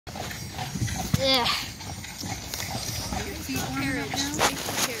Yeah.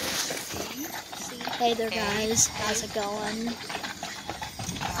 Hey there, guys. How's it going?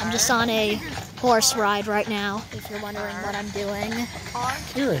 I'm just on a horse ride right now, if you're wondering what I'm doing.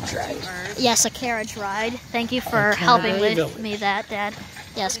 Carriage ride. Yes, a carriage ride. Thank you for helping with me that, Dad.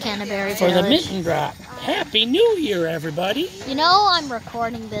 Yes, Canterbury For the Village. mitten drop. Happy New Year, everybody. You know I'm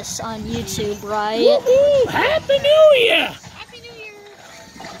recording this on YouTube, right? Woohoo! Happy New Year! Happy New Year!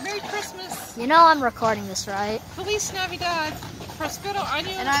 Merry Christmas! You know I'm recording this, right? Feliz Navidad! Prospero año!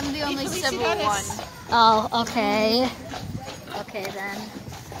 And I'm the only civil one. Oh, okay. Okay then.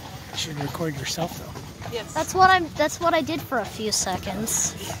 You should record yourself, though. Yes. That's what I did for a few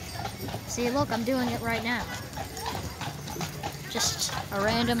seconds. See, look, I'm doing it right now. Just a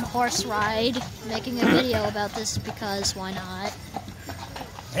random horse ride, making a video about this because why not?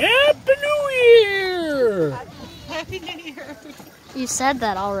 Happy New Year! Happy New Year! You said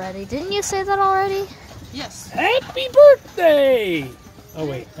that already. Didn't you say that already? Yes. Happy birthday! Oh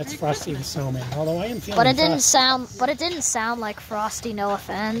wait, that's Frosty the Snowman. Although I am feeling But it didn't sound like Frosty, no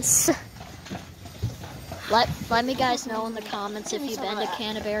offense. Let me guys know in the comments if you've been to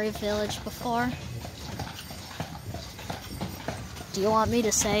Canterbury Village before. Do you want me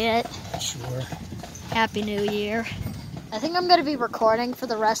to say it? Sure. Happy New Year. I think I'm going to be recording for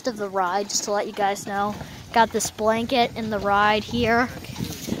the rest of the ride, just to let you guys know. Got this blanket in the ride here.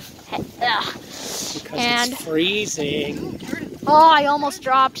 Because And- it's freezing. Oh, I almost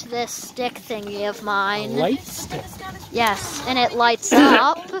dropped this stick thingy of A mine. light stick. Yes, and it lights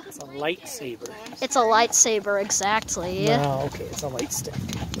up. It's a lightsaber. It's a lightsaber, exactly. No, okay, it's a light stick.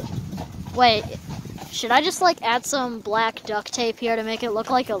 Wait, should I just like add some black duct tape here to make it look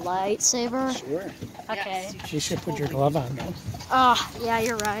like a lightsaber? Sure. Okay. You should put your glove on, though. Oh, yeah,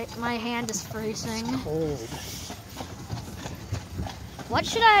 you're right. My hand is freezing. Cold. What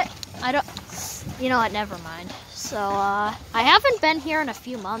should I don't, you know what, never mind. So, I haven't been here in a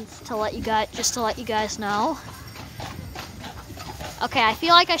few months just to let you guys know. Okay, I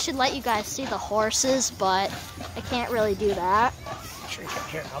feel like I should let you guys see the horses, but I can't really do that. Sure,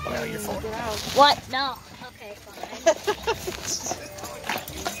 here, I'll borrow your phone. What? No. Okay, fine.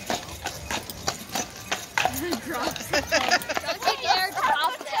 Don't you dare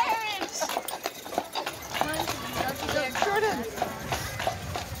drop that.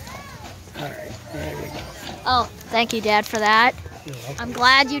 Alright, there we go. Oh, thank you, Dad, for that. You're welcome. I'm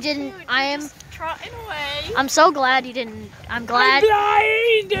glad you didn't. Trotting away. I'm so glad you didn't. I'm glad.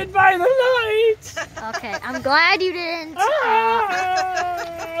 I'm blinded by the light! Okay, I'm glad you didn't. Piercing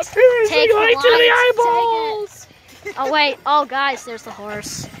the light to the lights, eyeballs! Oh wait. Oh guys, there's the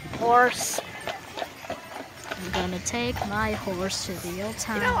horse. Horse. I'm gonna take my horse to the old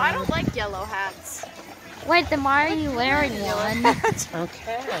town. You know, I don't like yellow hats. Wait, then why are you wearing one?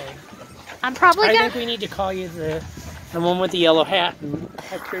 Okay. I'm probably I gonna. think we need to call you the one with the yellow hat and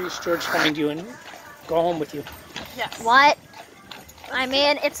have Curious George find you and go home with you. Yes. What? I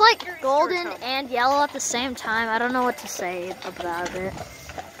mean, it's like golden and yellow at the same time. I don't know what to say about it.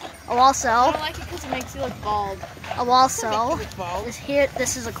 Oh, I also, don't like it because it makes you look bald.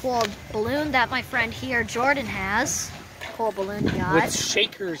 this is a cool balloon that my friend here, Jordan, has. Cool balloon he got. With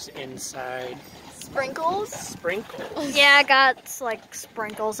shakers inside. Sprinkles? Sprinkles. Yeah, I got like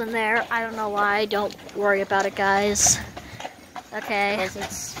sprinkles in there. I don't know why. Don't worry about it, guys. Okay. Because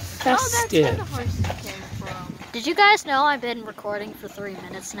it's Oh, that's where festive. the horses came from. Did you guys know I've been recording for 3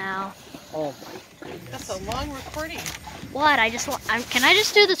 minutes now? Oh my goodness. That's a long recording. What? Can I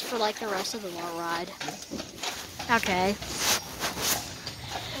just do this for like the rest of the ride? Okay. I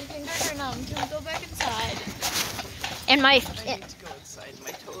think they're numb. Can we go back inside? And my I need to go inside.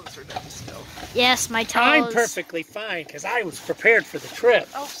 My toes are numb still. yes, my toes. I'm perfectly fine because I was prepared for the trip.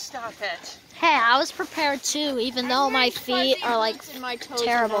 Oh, stop it. Hey, I was prepared too, even though my feet are like And my toes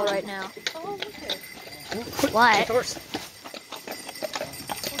terrible are numb. right now. Oh, okay. What? The horse.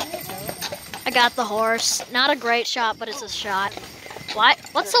 I got the horse. Not a great shot, but it's a shot. What?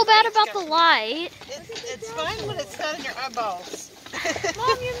 What's so bad about the light? It's fine when it's not in your eyeballs.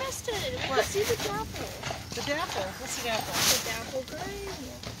 Mom, you missed it. What? See the dapple. The dapple. What's the dapple? The dapple green.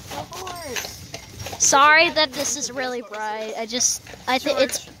 The horse. Sorry that this is really bright. I think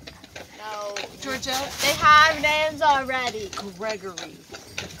it's. No. Georgette? They have names already. Gregory.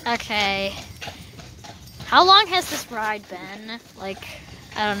 Okay. How long has this ride been? Like,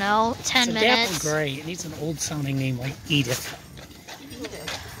 I don't know, 10 It's a minutes? dapple gray. It needs an old sounding name like Edith.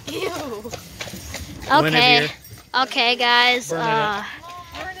 Ew. Okay. Okay, guys. Bernadette.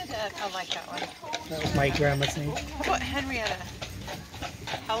 Bernadette. I like that one. That was my grandma's name. How about Henrietta?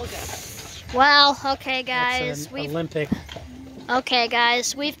 Helga. Well, okay, That's guys. an Olympic Okay,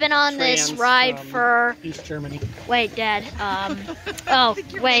 guys, we've been on this Trans ride from for. East Germany. Wait, Dad.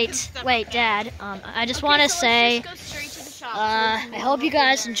 Wait, Dad. I just want to say, I hope you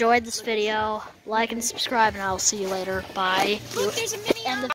guys enjoyed this video. Like and subscribe, and I will see you later. Bye. Look, there's a mini